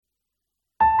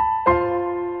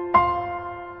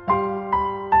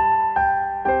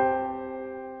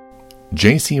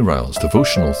J.C. Ryle's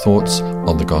Devotional Thoughts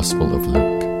on the Gospel of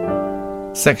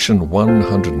Luke. Section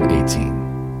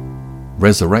 118.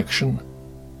 Resurrection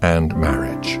and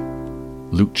Marriage.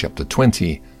 Luke chapter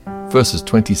 20, verses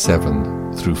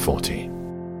 27 through 40.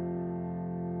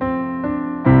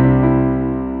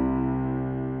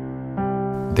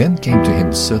 Then came to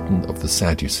him certain of the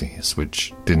Sadducees,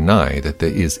 which deny that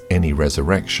there is any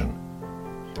resurrection.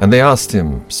 And they asked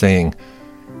him, saying,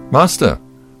 Master,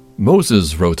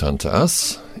 Moses wrote unto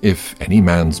us, if any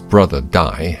man's brother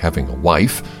die, having a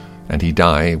wife, and he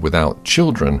die without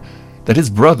children, that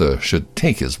his brother should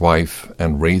take his wife,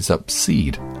 and raise up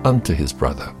seed unto his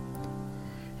brother.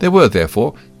 There were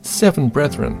therefore 7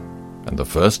 brethren, and the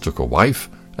first took a wife,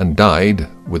 and died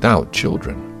without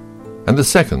children. And the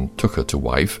second took her to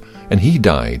wife, and he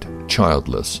died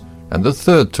childless. And the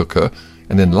third took her,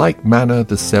 and in like manner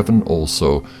the 7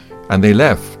 also, and they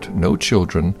left no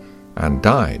children, and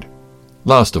died.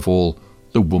 Last of all,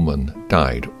 the woman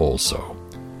died also.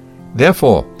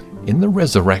 Therefore, in the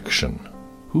resurrection,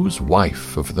 whose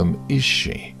wife of them is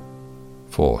she?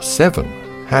 For 7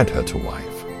 had her to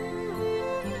wife.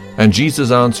 And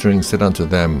Jesus answering said unto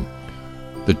them,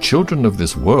 The children of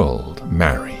this world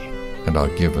marry, and are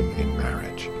given in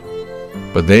marriage.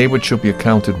 But they which shall be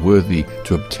accounted worthy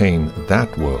to obtain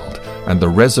that world, and the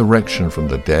resurrection from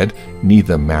the dead,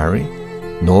 neither marry,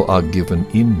 nor are given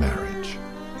in marriage.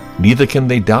 Neither can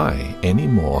they die any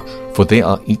more, for they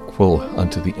are equal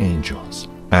unto the angels,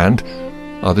 and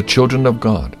are the children of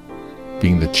God,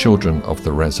 being the children of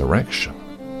the resurrection.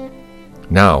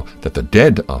 Now that the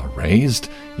dead are raised,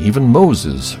 even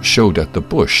Moses showed at the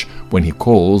bush, when he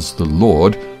calls the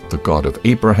Lord the God of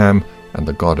Abraham, and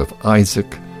the God of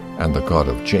Isaac, and the God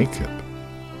of Jacob.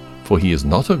 For he is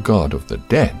not a God of the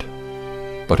dead,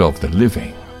 but of the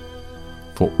living,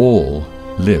 for all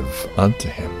live unto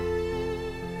him.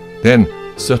 Then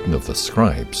certain of the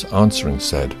scribes answering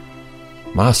said,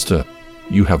 Master,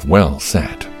 you have well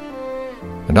said.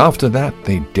 And after that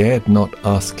they dared not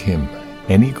ask him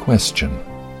any question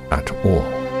at all.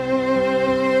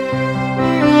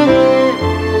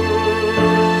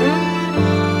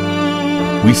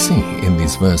 We see in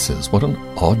these verses what an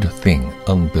odd thing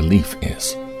unbelief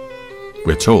is.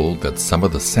 We're told that some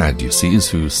of the Sadducees,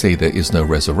 who say there is no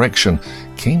resurrection,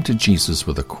 came to Jesus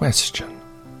with a question.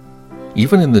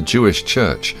 Even in the Jewish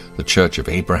church, the church of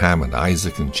Abraham and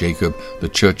Isaac and Jacob, the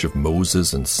church of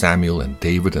Moses and Samuel and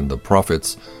David and the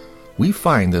prophets, we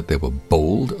find that they were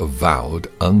bold, avowed,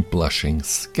 unblushing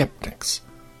skeptics.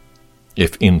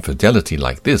 If infidelity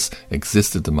like this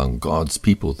existed among God's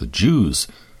people, the Jews,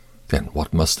 then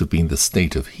what must have been the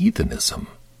state of heathenism?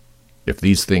 If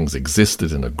these things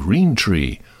existed in a green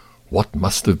tree, what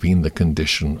must have been the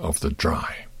condition of the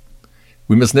dry?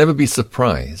 We must never be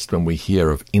surprised when we hear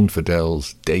of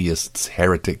infidels, deists,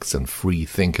 heretics, and free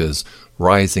thinkers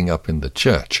rising up in the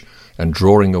church and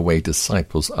drawing away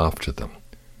disciples after them.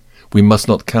 We must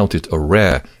not count it a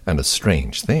rare and a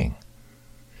strange thing.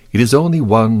 It is only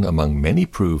one among many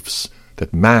proofs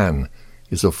that man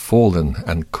is a fallen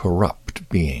and corrupt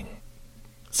being.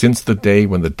 Since the day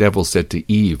when the devil said to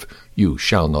Eve, You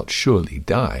shall not surely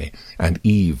die, and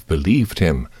Eve believed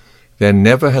him, there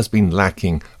never has been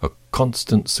lacking a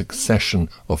constant succession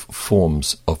of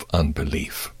forms of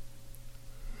unbelief.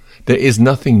 There is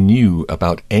nothing new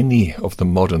about any of the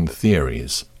modern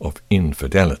theories of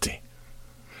infidelity.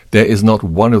 There is not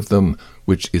one of them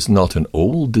which is not an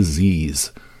old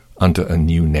disease under a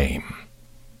new name.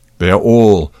 They are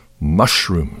all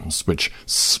mushrooms which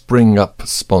spring up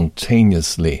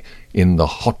spontaneously in the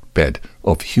hotbed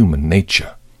of human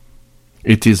nature.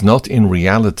 It is not in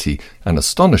reality an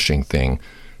astonishing thing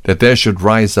that there should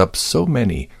rise up so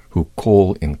many who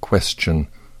call in question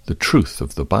the truth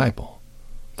of the Bible.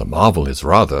 The marvel is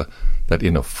rather that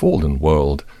in a fallen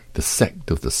world the sect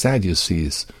of the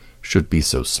Sadducees should be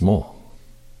so small.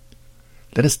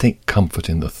 Let us take comfort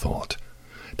in the thought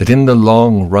that in the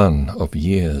long run of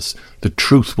years the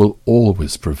truth will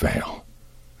always prevail.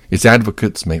 Its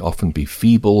advocates may often be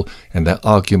feeble, and their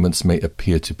arguments may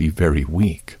appear to be very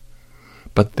weak,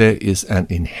 but there is an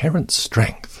inherent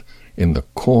strength in the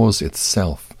cause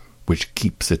itself which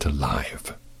keeps it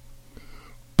alive.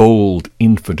 Bold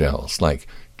infidels like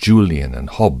Julian and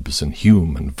Hobbes and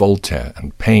Hume and Voltaire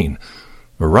and Paine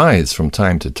arise from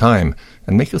time to time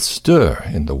and make a stir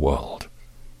in the world,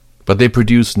 but they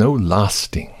produce no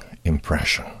lasting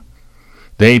impression.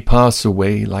 They pass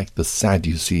away like the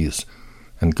Sadducees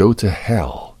and go to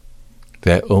hell,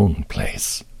 their own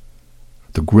place.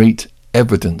 The great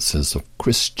evidences of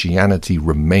Christianity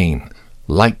remain,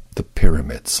 like the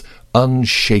pyramids,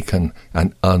 unshaken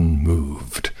and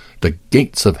unmoved. The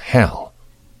gates of hell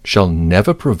shall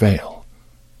never prevail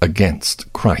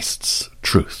against Christ's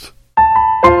truth.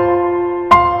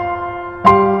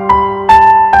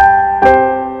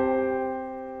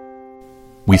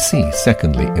 We see,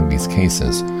 secondly, in these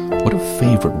cases, what a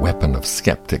favorite weapon of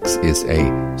skeptics is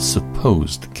a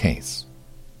supposed case.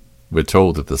 We're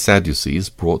told that the Sadducees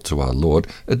brought to our Lord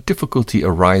a difficulty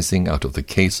arising out of the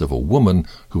case of a woman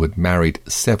who had married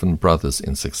 7 brothers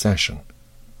in succession.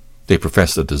 They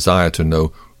professed a desire to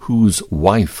know whose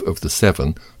wife of the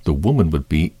 7 the woman would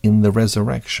be in the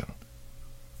resurrection.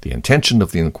 The intention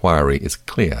of the inquiry is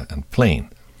clear and plain.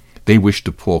 They wish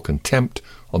to pour contempt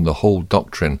on the whole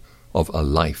doctrine of a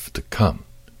life to come.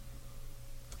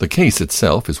 The case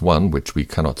itself is one which we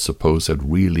cannot suppose had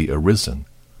really arisen.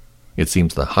 It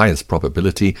seems the highest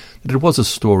probability that it was a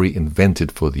story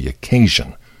invented for the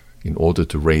occasion in order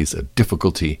to raise a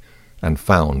difficulty and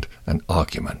found an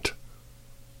argument.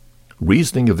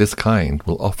 Reasoning of this kind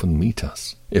will often meet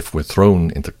us if we're thrown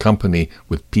into company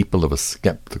with people of a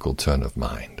skeptical turn of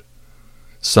mind.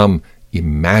 Some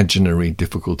imaginary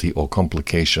difficulty or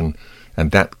complication,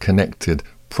 and that connected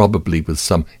probably with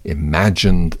some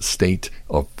imagined state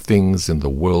of things in the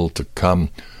world to come,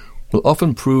 will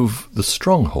often prove the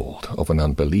stronghold of an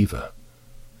unbeliever.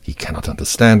 He cannot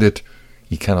understand it,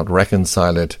 he cannot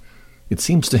reconcile it, it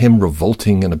seems to him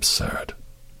revolting and absurd.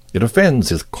 It offends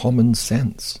his common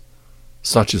sense.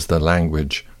 Such is the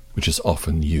language which is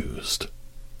often used.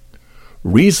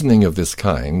 Reasoning of this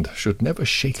kind should never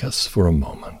shake us for a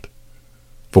moment.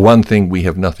 For one thing, we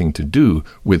have nothing to do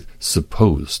with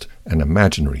supposed and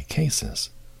imaginary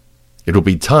cases. It will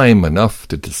be time enough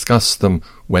to discuss them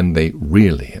when they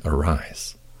really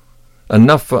arise.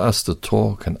 Enough for us to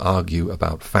talk and argue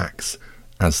about facts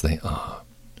as they are.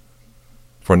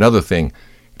 For another thing,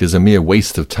 it is a mere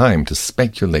waste of time to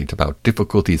speculate about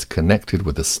difficulties connected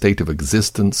with a state of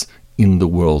existence in the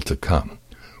world to come.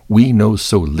 We know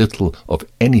so little of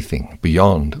anything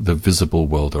beyond the visible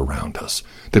world around us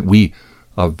that we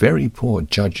are very poor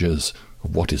judges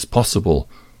of what is possible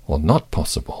or not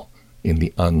possible in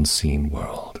the unseen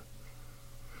world.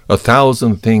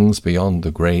 1,000 things beyond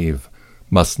the grave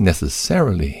must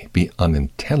necessarily be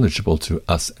unintelligible to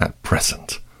us at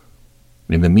present.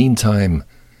 In the meantime,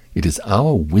 it is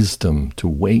our wisdom to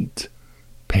wait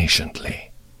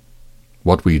patiently.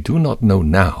 What we do not know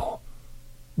now,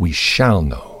 we shall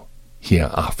know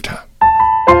hereafter.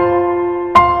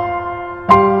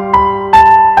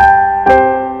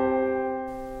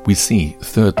 We see,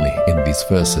 thirdly, in these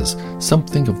verses,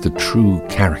 something of the true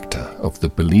character of the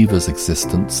believer's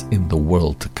existence in the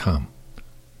world to come.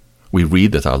 We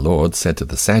read that our Lord said to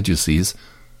the Sadducees,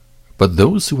 "But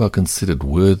those who are considered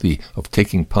worthy of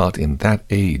taking part in that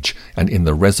age and in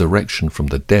the resurrection from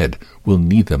the dead will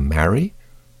neither marry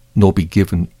nor be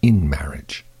given in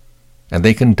marriage, and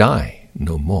they can die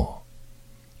no more.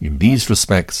 In these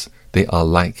respects they are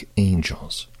like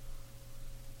angels."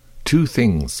 2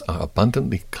 things are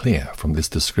abundantly clear from this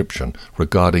description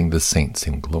regarding the saints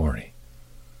in glory.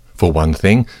 For one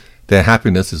thing, their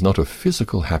happiness is not a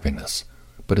physical happiness,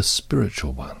 but a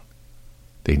spiritual one.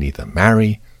 They neither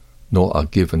marry nor are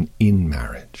given in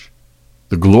marriage.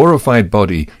 The glorified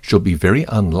body shall be very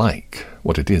unlike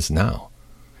what it is now.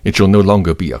 It shall no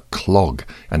longer be a clog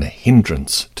and a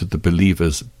hindrance to the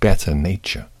believer's better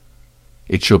nature.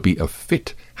 It shall be a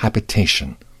fit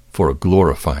habitation for a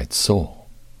glorified soul.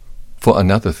 For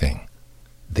another thing,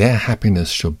 their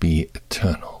happiness shall be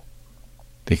eternal.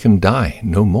 They can die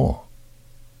no more.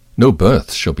 No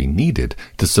birth shall be needed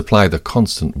to supply the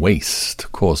constant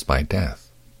waste caused by death.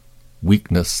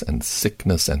 Weakness and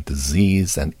sickness and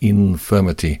disease and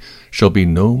infirmity shall be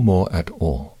no more at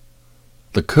all.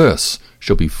 The curse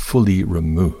shall be fully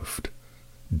removed.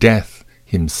 Death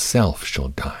himself shall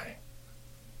die.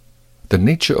 The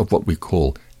nature of what we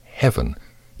call heaven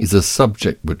is a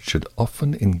subject which should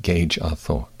often engage our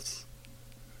thoughts.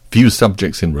 Few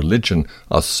subjects in religion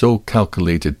are so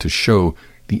calculated to show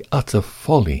the utter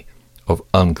folly of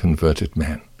unconverted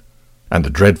men, and the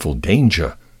dreadful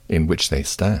danger in which they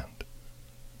stand.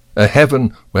 A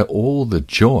heaven where all the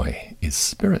joy is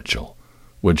spiritual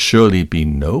would surely be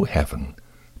no heaven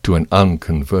to an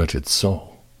unconverted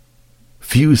soul.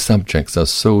 Few subjects are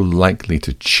so likely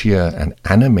to cheer and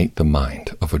animate the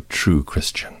mind of a true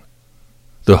Christian.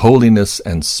 The holiness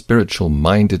and spiritual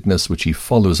mindedness which he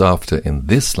follows after in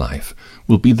this life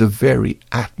will be the very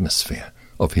atmosphere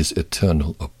of his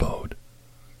eternal abode.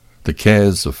 The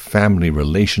cares of family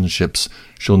relationships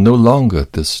shall no longer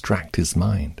distract his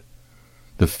mind.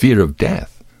 The fear of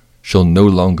death shall no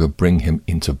longer bring him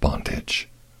into bondage.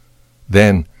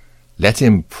 Then let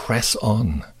him press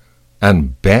on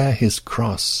and bear his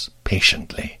cross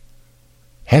patiently.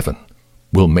 Heaven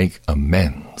will make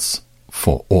amends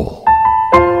for all.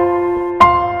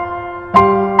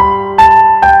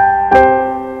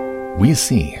 We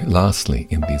see, lastly,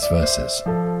 in these verses,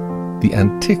 the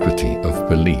antiquity of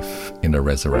belief in a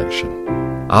resurrection.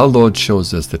 Our Lord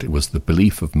shows us that it was the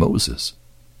belief of Moses.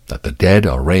 That the dead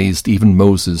are raised, even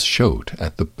Moses showed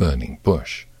at the burning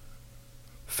bush.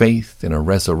 Faith in a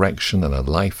resurrection and a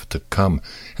life to come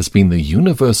has been the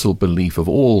universal belief of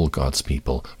all God's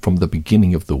people from the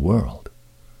beginning of the world.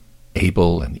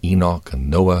 Abel and Enoch and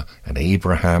Noah and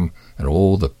Abraham and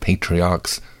all the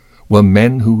patriarchs were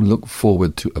men who looked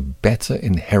forward to a better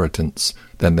inheritance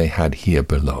than they had here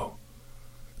below.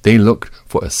 They looked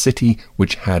for a city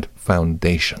which had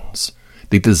foundations.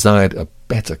 They desired a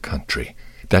better country,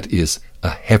 that is, a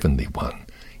heavenly one.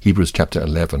 Hebrews chapter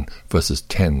 11, verses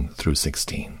 10 through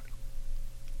 16.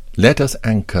 Let us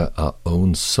anchor our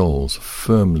own souls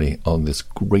firmly on this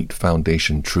great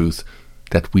foundation truth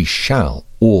that we shall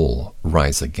all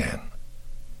rise again.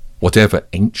 Whatever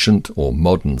ancient or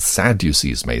modern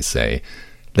Sadducees may say,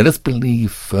 let us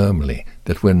believe firmly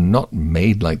that we're not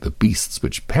made like the beasts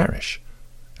which perish,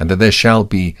 and that there shall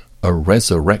be a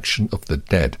resurrection of the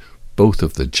dead, both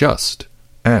of the just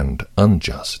and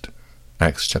unjust.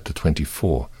 Acts chapter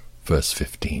 24, verse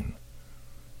 15.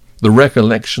 The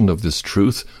recollection of this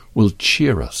truth will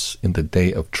cheer us in the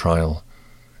day of trial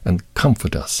and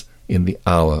comfort us in the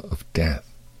hour of death.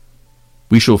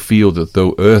 We shall feel that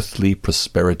though earthly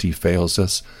prosperity fails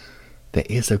us, there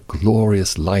is a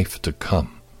glorious life to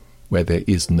come where there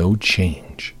is no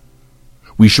change.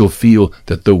 We shall feel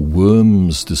that though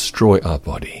worms destroy our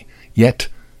body, yet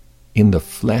in the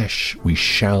flesh we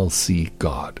shall see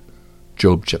God.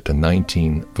 Job chapter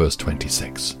 19, verse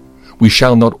 26. We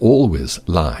shall not always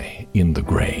lie in the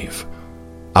grave.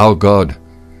 Our God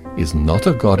is not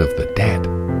a God of the dead,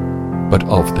 but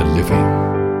of the living.